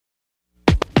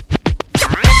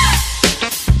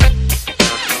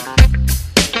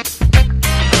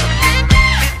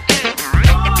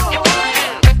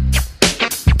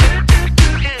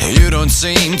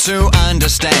seem to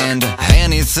understand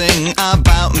anything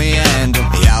about me, and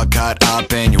you're all caught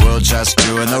up and you will just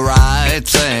doing the right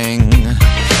thing.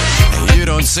 You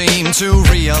don't seem to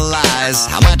realize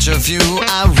how much of you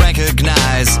I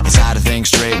recognize. It's hard to think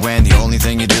straight when the only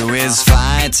thing you do is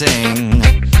fighting.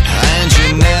 And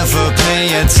you never pay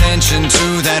attention to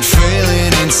that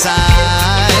feeling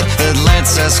inside that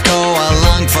lets us go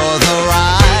along for the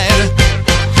ride.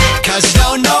 Cause you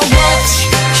don't know what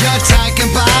you're talking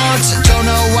about, don't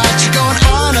know what you're going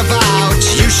on about.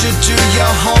 You should do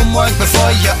your homework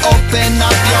before you open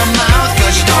up your mouth.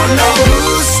 Cause you don't know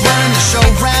who's running the show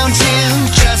round here.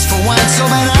 Just for once,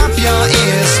 open up your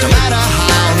ears. No matter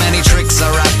how many tricks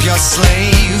are up your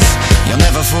sleeve, you'll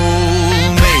never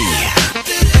fool me.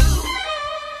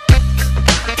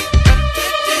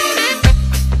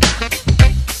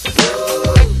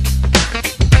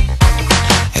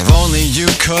 You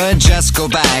could just go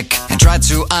back and try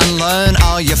to unlearn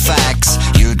all your facts.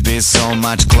 You'd be so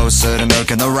much closer to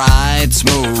making the right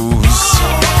moves.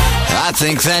 I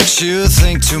think that you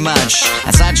think too much,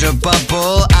 inside your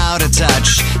bubble, out of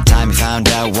touch. Time you found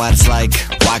out what it's like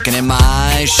walking in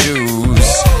my shoes.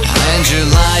 And you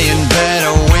lie in bed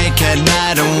awake at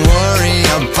night and worry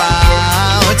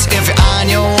about if you're on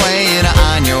your way in or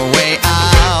on your way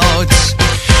out.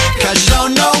 Cause you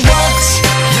don't know what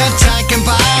you're talking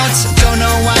about, don't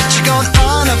know what you're going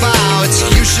on about.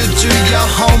 You should do your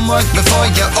homework before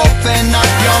you open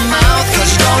up your mouth. Cause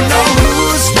you don't know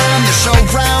who's running the show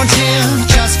round here.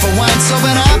 Just for once,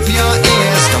 open up your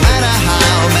ears. No matter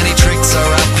how many tricks are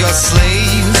up your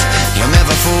sleeve, you'll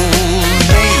never fool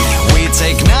me. We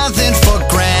take nothing for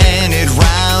granted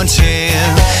round here,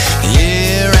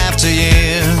 year after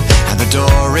year, and the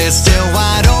door is still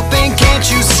wide open. Can't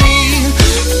you see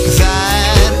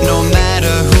that no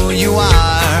matter who you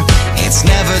are, it's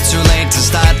never too late to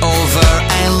start over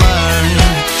and learn?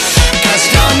 Cause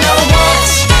you don't know what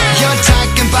you're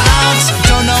talking about,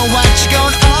 don't know what you're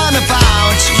going on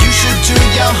about. You should do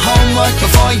your homework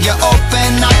before you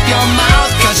open up your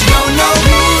mouth. Cause you don't know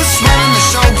who's running the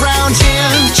show round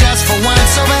here. Just for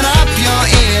once, open up your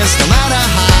ears. No matter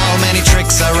how many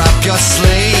tricks are up your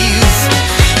sleeve.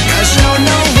 Cause you don't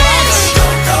know what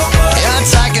you're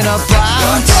talking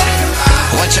about,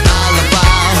 what you're all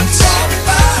about,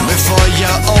 before you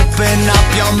open up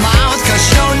your mouth. Cause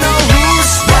you don't know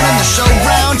who's running the show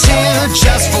round here.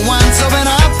 Just for once, open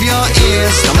up your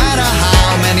ears. No matter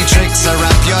how many tricks are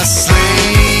up your sleeve.